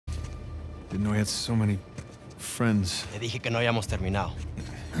Didn't know he had so many friends. Te dije que no habíamos terminado.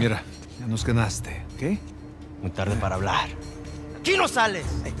 Mira, ya nos ganaste, ¿ok? Muy tarde para hablar. ¡Aquí no sales!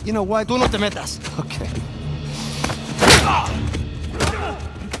 Hey, you know what? Tú no te metas. Okay.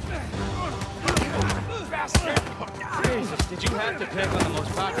 Jesus, did you have to pick on the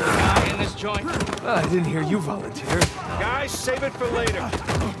most popular guy in this joint? Well, I didn't hear you volunteer. Guys, save it for later.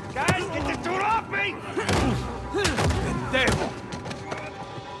 Guys, get the dude off me! Pendejo!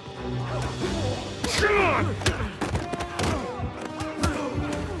 Come on!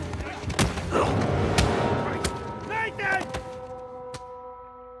 Nathan!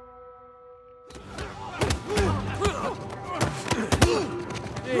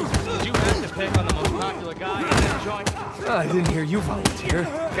 Jesus, did you have to pick on the most popular guy in this joint? Well, I didn't hear you volunteer.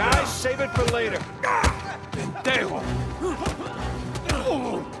 Guys, save it for later. Pendejo!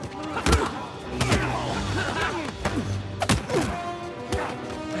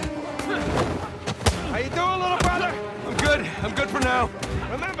 How you doing, little brother? I'm good. I'm good for now.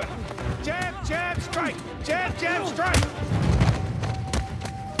 Remember, jab, jab, strike. Jab, jab, strike.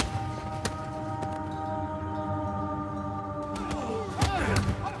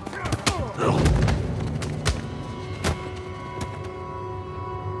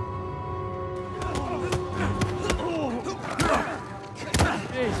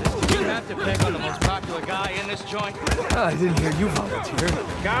 Jesus, did you have to pick on the most popular guy in this joint? Well, I didn't hear you volunteer.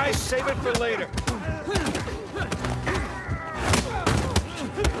 Guys, save it for later.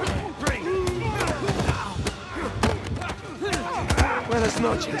 Buenas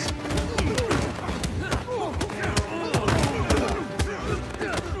noches.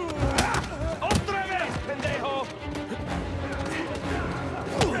 Otra vez, pendejo!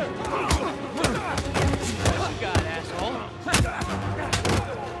 What you got, asshole?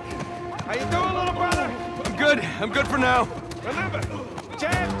 How you doing, little brother? I'm good. I'm good for now. Remember,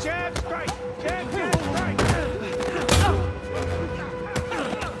 jab, jab, strike. Jab, jab, strike.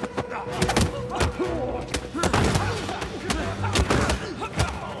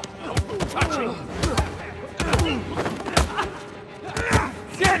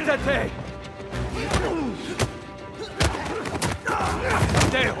 Siéntate!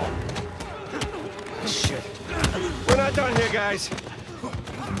 Pendejo! Shit. We're not done here, guys.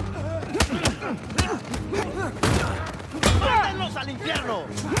 ¡Mándenlos al infierno!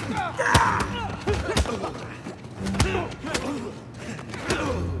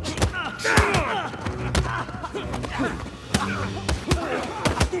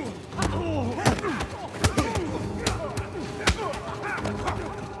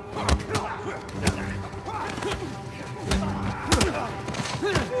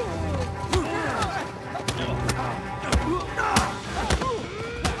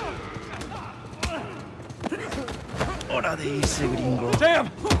 Hora de irse, gringo. Sam!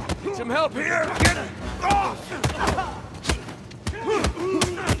 Some help here! Get off!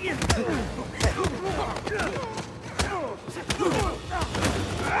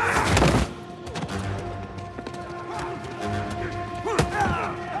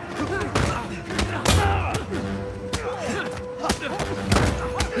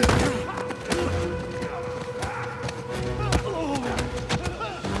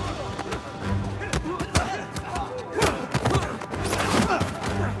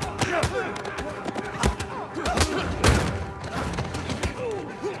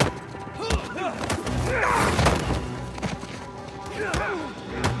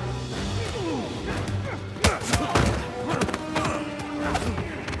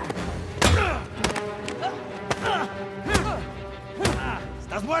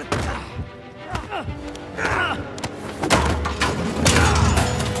 ¿Estás muerto?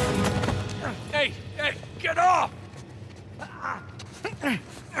 Hey! Hey! Get off!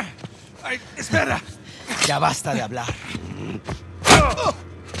 Ay, espera! Ya basta de hablar.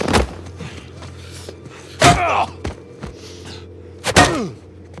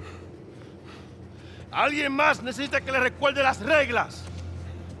 Alguien más necesita que le recuerde las reglas.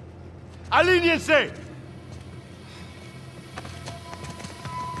 ¡Alíñense!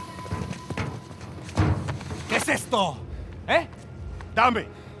 ¿Qué es esto? ¿Eh? Dame.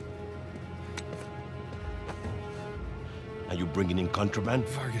 Are you bringing in contraband?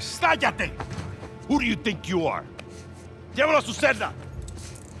 Vargas. ¡Cállate! Who do you think you are? Llévalo a su celda.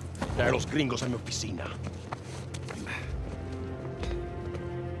 Trae a los gringos a mi oficina.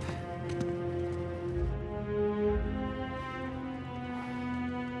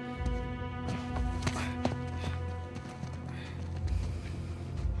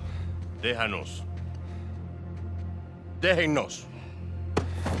 Déjanos. Déjennos.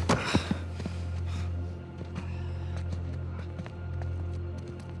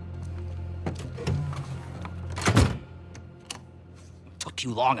 Took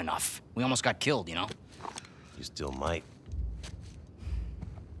you long enough. We almost got killed, you know? You still might.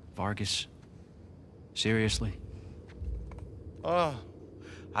 Vargas? Seriously? Oh,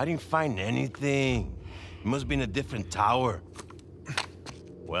 I didn't find anything. It must be in a different tower.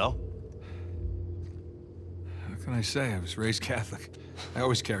 Well? What can I say? I was raised Catholic. I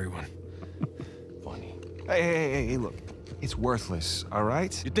always carry one. Funny. Hey, look. It's worthless, all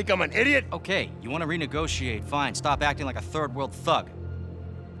right? You think I'm an idiot? Okay, you want to renegotiate, fine. Stop acting like a third world thug.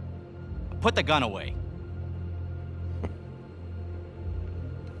 Put the gun away.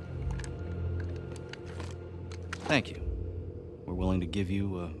 Thank you. We're willing to give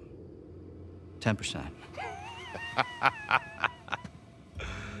you 10%.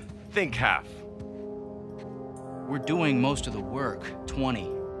 Think half. We're doing most of the work,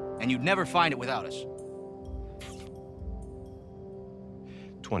 20, and you'd never find it without us.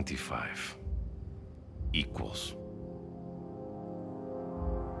 25 equals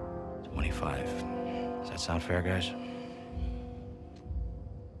 25. Does that sound fair, guys?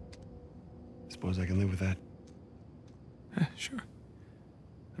 Suppose I can live with that. Sure.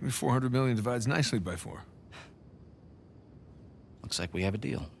 I mean, 400 million divides nicely by 4. Looks like we have a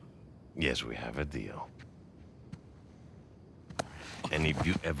deal. Yes, we have a deal. And if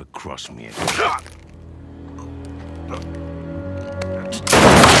you ever cross me again...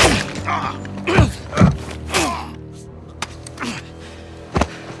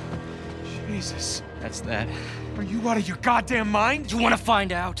 Jesus. That's that. Are you out of your goddamn mind? Do you want to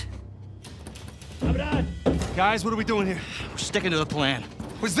find out? Guys, what are we doing here? We're sticking to the plan.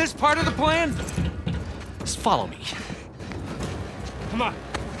 Was this part of the plan? Just follow me. Come on!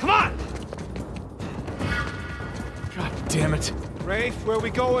 Come on! God damn it. Rafe, where are we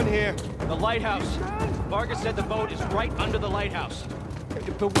going here? The lighthouse. Vargas said the boat is right under the lighthouse.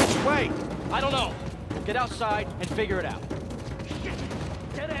 But which way? I don't know. Get outside and figure it out.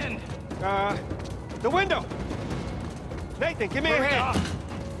 Dead end. The window! Nathan, give me a hand!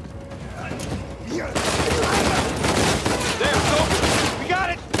 There, it's open! We got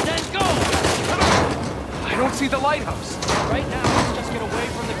it! Let's go! I don't see the lighthouse. Right now, let's just get away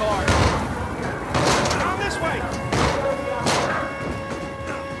from the guard. Down this way!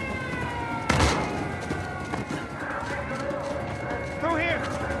 Through here!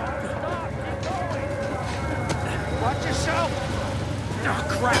 Watch yourself! Oh,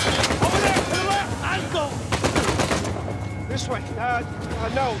 crap. Over there, to the left! I'll go! This way.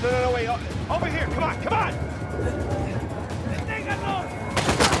 No, wait. Over here, come on, come on!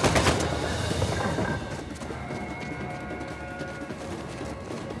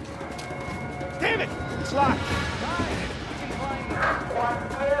 Damn it! It's locked.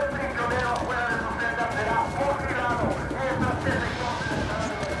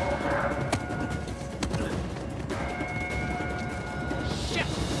 Shit!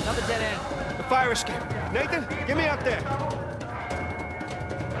 Another dead end. The fire escape. Nathan, get me up there.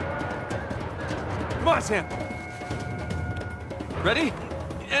 Come on, Sam. Ready?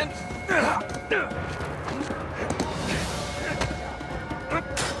 And...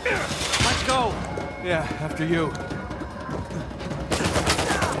 Let's go. Yeah, after you.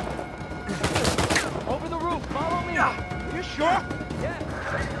 Over the roof. Follow me. You sure? Yeah.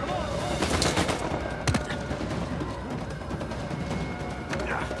 Come on.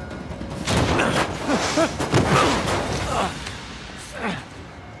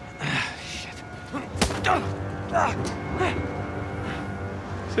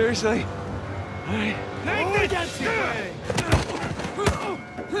 Seriously? All right. Nathan!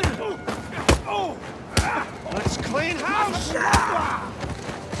 Let's clean house!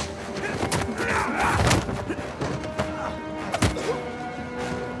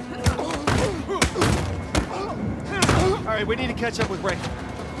 All right, we need to catch up with Ray.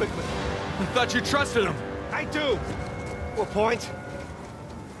 Quickly. I thought you trusted him. I do. What point?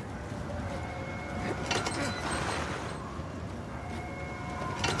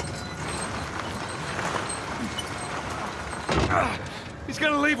 He's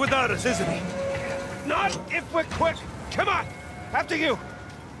gonna leave without us, isn't he? Not if we're quick. Come on. After you.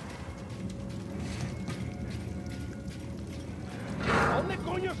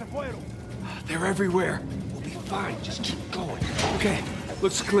 They're everywhere. We'll be fine. Just keep going. Okay,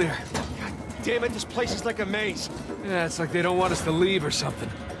 looks clear. God damn it, this place is like a maze. Yeah, it's like they don't want us to leave or something.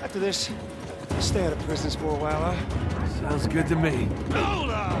 After this, we'll stay out of prisons for a while, huh? Sounds good to me.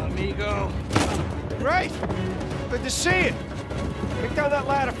 Hola, amigo. Right. Good to see you. Pick down that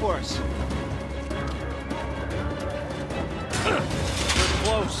ladder for us. We're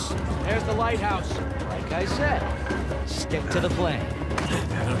close. There's the lighthouse. Like I said, stick to the plan.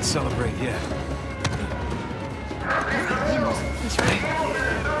 I don't celebrate yet. That's right.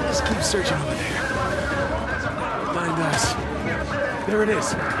 Just keep searching over there. Find us. There it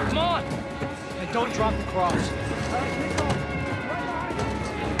is. Come on! And don't drop the cross.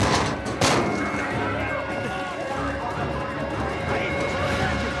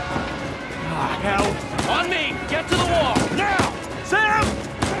 Ah, hell. On me! Get to the wall! Now! Sam!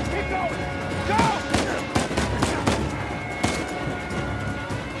 Let's keep going! Go!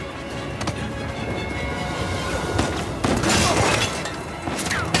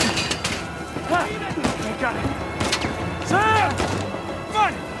 I got it. Sam! Come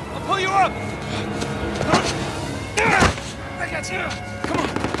on! I'll pull you up! I got you! Come on!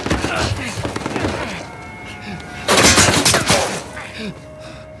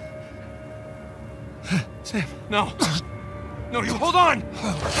 Sam, no. No, you hold on!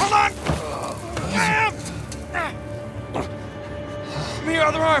 Hold on! Sam! Give me your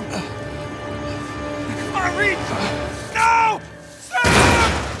other arm! Come on, reach! No! Sam!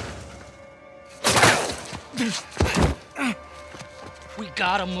 We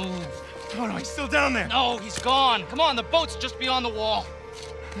gotta move. Oh no, he's still down there! No, he's gone. Come on, the boat's just beyond the wall.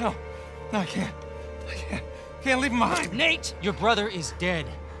 No, I can't. Can't leave him behind. Nate, your brother is dead.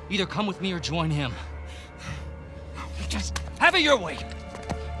 Either come with me or join him. Just have it your way.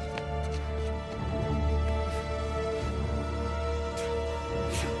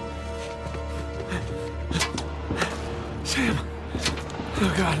 Sam!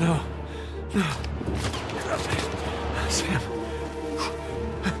 Oh God, no. No. Sam.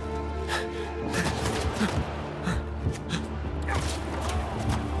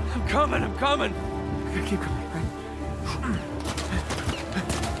 I'm coming. I gotta keep coming, right?